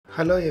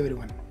Hello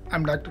everyone, I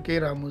am Dr. K.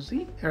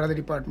 Ramusi, Head of the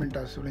Department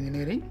of Civil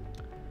Engineering.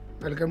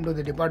 Welcome to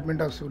the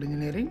Department of Civil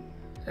Engineering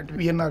at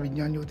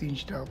VNRVJIET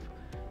Institute of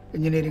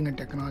Engineering and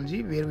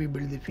Technology, where we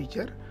build the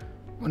future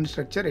one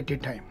structure at a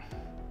time.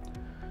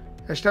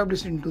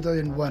 Established in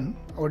 2001,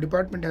 our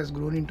department has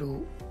grown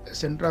into a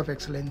center of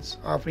excellence,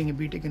 offering a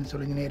BTech in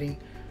Civil Engineering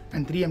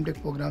and 3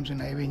 MTech programs in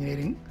Highway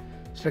Engineering,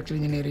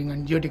 Structural Engineering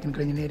and Geotechnical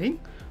Engineering.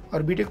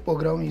 Our BTech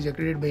program is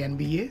accredited by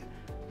NBA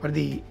for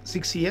the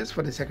 6 years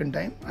for the second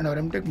time, and our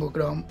MTech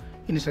program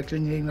in Structural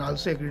Engineering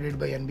also accredited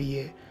by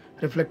NBA,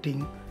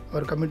 reflecting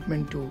our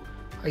commitment to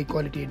high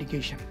quality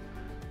education.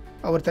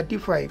 Our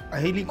 35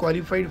 highly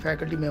qualified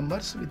faculty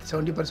members with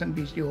 70%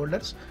 PhD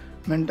holders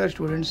mentor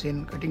students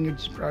in cutting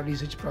edge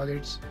research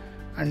projects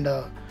and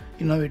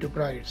innovative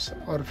projects.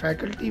 Our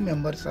faculty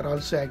members are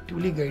also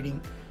actively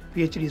guiding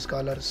PhD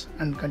scholars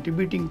and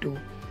contributing to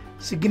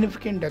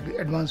significant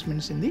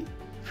advancements in the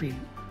field.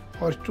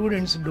 Our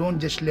students don't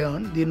just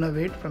learn, they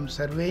innovate, from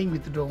surveying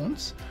with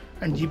drones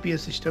and GPS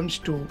systems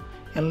to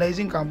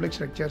analyzing complex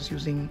structures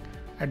using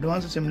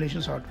advanced simulation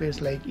softwares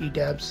like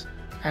ETABS,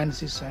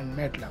 ANSYS and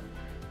MATLAB.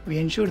 We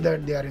ensure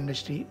that they are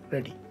industry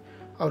ready.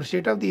 Our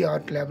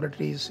state-of-the-art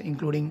laboratories,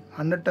 including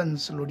 100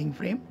 tons loading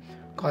frame,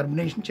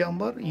 carbonation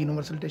chamber,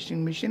 universal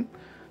testing machine,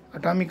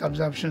 atomic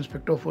absorption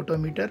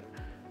spectrophotometer,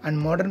 and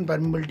modern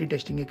permeability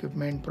testing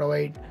equipment,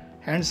 provide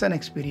hands-on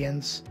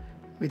experience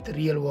with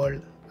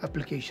real-world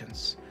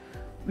applications.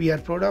 We are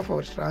proud of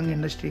our strong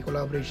industry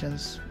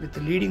collaborations with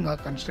leading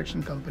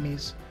construction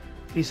companies,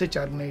 research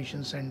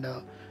organizations and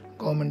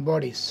government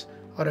bodies.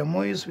 Our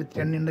MOUs with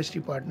 10 industry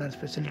partners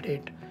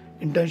facilitate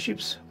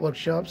internships,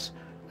 workshops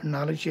and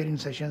knowledge sharing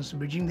sessions,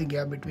 bridging the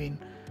gap between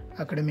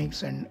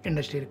academics and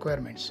industry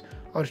requirements.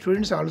 Our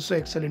students also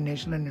excel in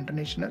national and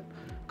international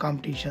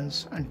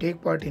competitions and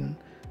take part in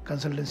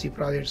consultancy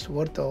projects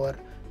worth over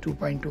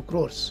 2.2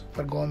 crores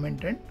for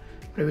government and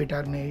private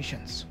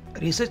organizations.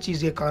 Research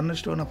is a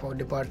cornerstone of our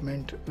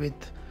department with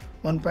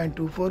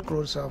 1.24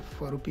 crores of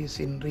rupees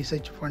in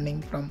research funding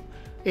from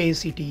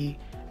AICTE,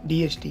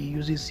 DST,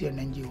 UGC and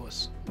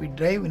NGOs. We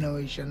drive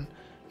innovation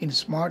in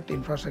smart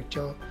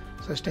infrastructure,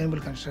 sustainable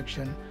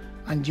construction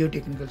and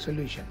geotechnical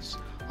solutions.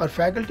 Our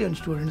faculty and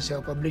students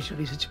have published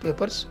research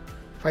papers,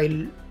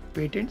 filed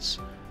patents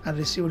and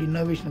received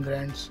innovation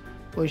grants,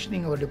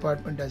 positioning our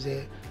department as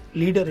a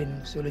leader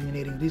in civil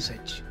engineering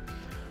research.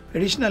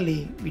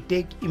 Additionally, we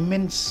take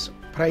immense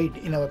pride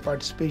in our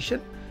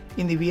participation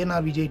in the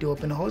VNRVJIET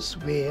Open House,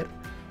 where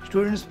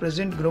students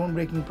present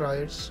groundbreaking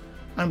projects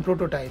and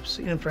prototypes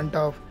in front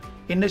of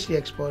industry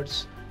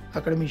experts,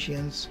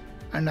 academicians,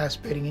 and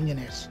aspiring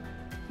engineers.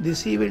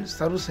 This event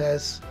serves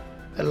as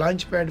a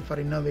launchpad for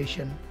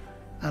innovation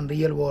and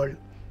real-world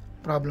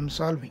problem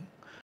solving.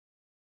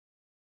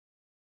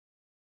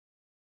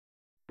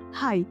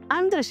 Hi,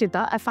 I'm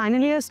Drashita, a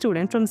final year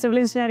student from Civil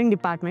Engineering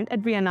Department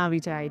at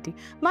VNRVJIET.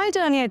 My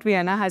journey at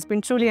Vienna has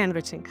been truly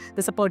enriching.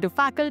 The supportive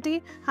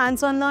faculty,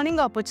 hands-on learning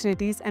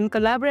opportunities and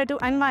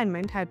collaborative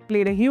environment have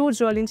played a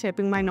huge role in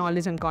shaping my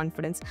knowledge and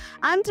confidence.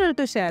 I'm thrilled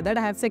to share that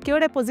I have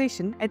secured a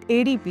position at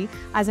ADP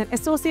as an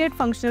Associate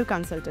Functional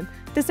Consultant.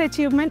 This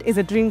achievement is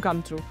a dream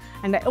come true,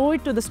 and I owe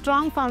it to the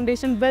strong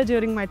foundation built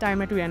during my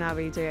time at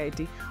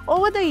VNRVJIET.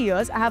 Over the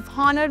years, I have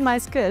honored my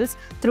skills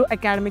through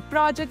academic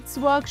projects,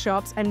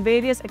 workshops, and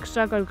various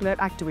extracurricular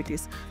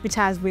activities, which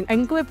has been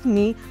equipped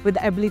me with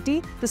the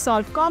ability to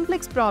solve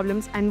complex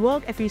problems and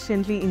work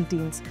efficiently in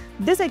teams.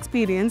 This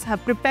experience has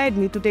prepared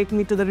me to take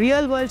me to the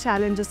real-world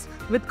challenges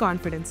with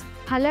confidence.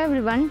 Hello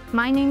everyone,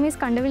 my name is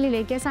Kandavilli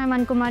Lekes. I am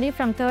Ankumari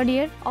from 3rd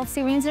year of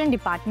Civil Engineering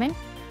Department.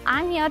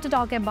 I am here to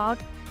talk about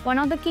one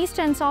of the key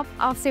strengths of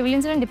our Civil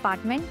Engineering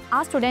Department,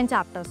 our student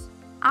chapters.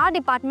 Our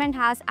department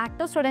has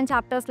active student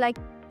chapters like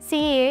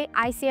CEA,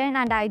 ICN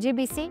and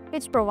IGBC,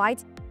 which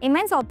provides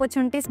immense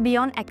opportunities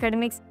beyond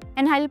academics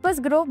and help us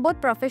grow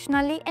both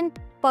professionally and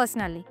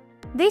personally.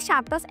 These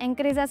chapters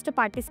encourage us to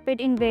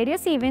participate in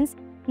various events,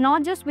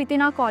 not just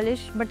within our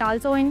college but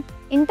also in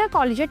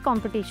intercollegiate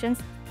competitions,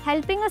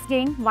 helping us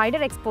gain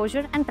wider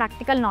exposure and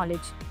practical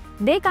knowledge.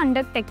 They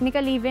conduct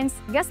technical events,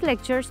 guest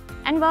lectures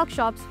and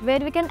workshops where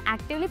we can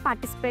actively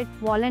participate,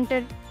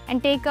 volunteer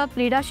and take up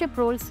leadership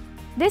roles.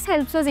 This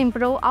helps us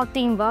improve our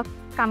teamwork,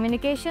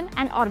 communication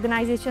and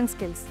organization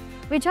skills,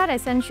 which are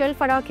essential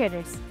for our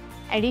careers.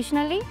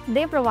 Additionally,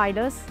 they provide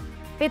us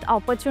with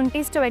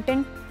opportunities to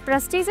attend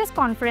prestigious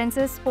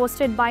conferences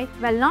hosted by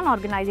well-known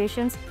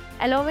organizations,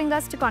 allowing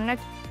us to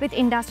connect with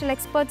industrial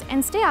experts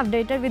and stay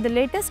updated with the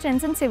latest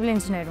trends in civil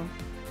engineering.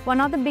 One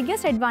of the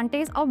biggest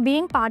advantages of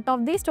being part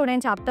of these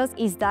student chapters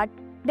is that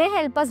they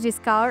help us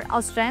discover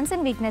our strengths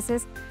and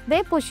weaknesses.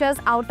 They push us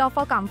out of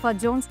our comfort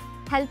zones,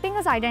 helping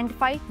us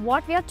identify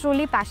what we are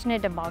truly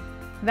passionate about,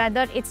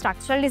 whether it's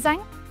structural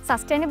design,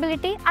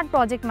 sustainability, or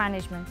project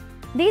management.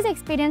 These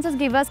experiences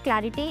give us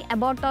clarity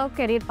about our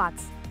career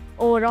paths.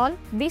 Overall,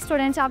 these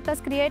student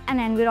chapters create an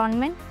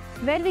environment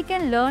where we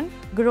can learn,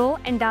 grow,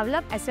 and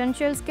develop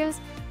essential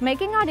skills,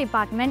 making our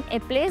department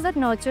a place that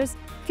nurtures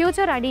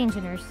future-ready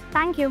engineers.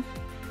 Thank you.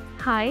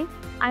 Hi,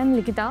 I'm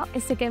Likita,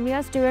 a second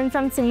year student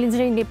from Civil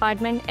Engineering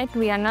Department at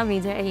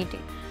VNRVJIET.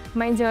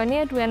 My journey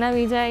at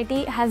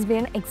VNRVJIET has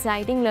been an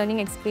exciting learning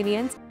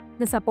experience.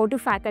 The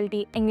supportive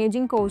faculty,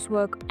 engaging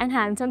coursework, and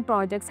hands-on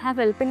projects have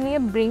helped me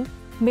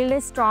build a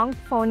strong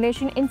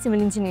foundation in civil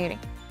engineering.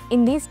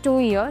 In these 2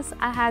 years,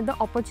 I had the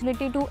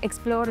opportunity to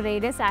explore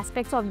various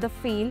aspects of the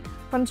field,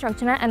 from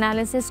structural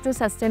analysis to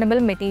sustainable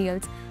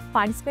materials.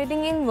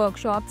 Participating in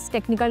workshops,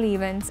 technical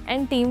events,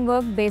 and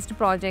teamwork-based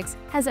projects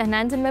has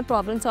enhanced my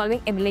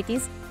problem-solving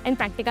abilities and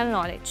practical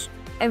knowledge.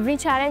 Every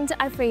challenge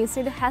I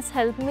faced has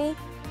helped me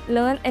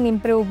learn and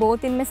improve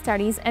both in my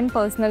studies and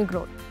personal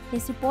growth. The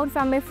support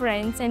from my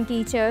friends and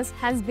teachers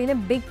has been a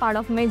big part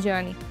of my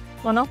journey.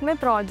 One of my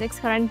projects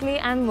currently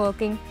I am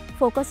working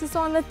focuses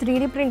on the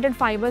 3D printed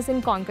fibers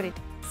in concrete.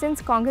 Since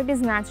concrete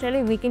is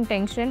naturally weak in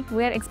tension,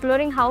 we are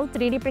exploring how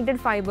 3D printed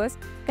fibers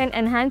can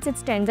enhance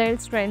its tensile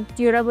strength,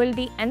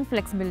 durability, and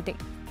flexibility.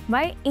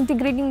 By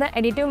integrating the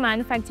additive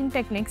manufacturing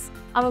techniques,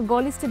 our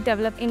goal is to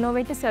develop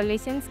innovative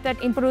solutions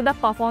that improve the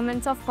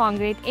performance of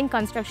concrete in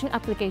construction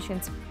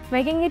applications,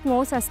 making it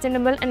more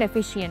sustainable and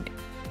efficient.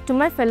 To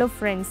my fellow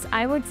friends,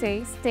 I would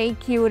say stay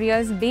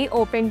curious, be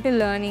open to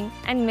learning,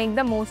 and make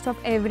the most of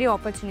every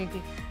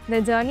opportunity.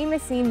 The journey may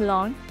seem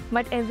long,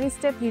 but every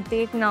step you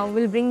take now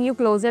will bring you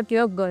closer to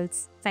your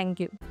goals. Thank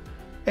you.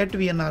 At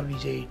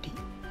VNRVJIET,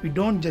 we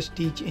don't just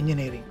teach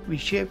engineering, we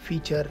shape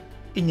future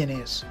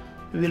engineers.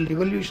 We will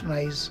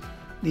revolutionize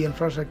the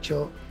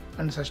infrastructure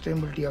and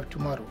sustainability of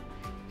tomorrow.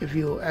 If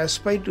you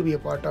aspire to be a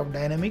part of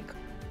dynamic,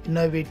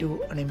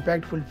 innovative, and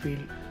impactful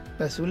field,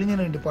 the Civil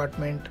Engineering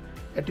Department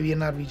at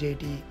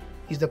VNRVJIET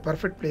is the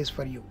perfect place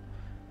for you.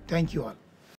 Thank you all.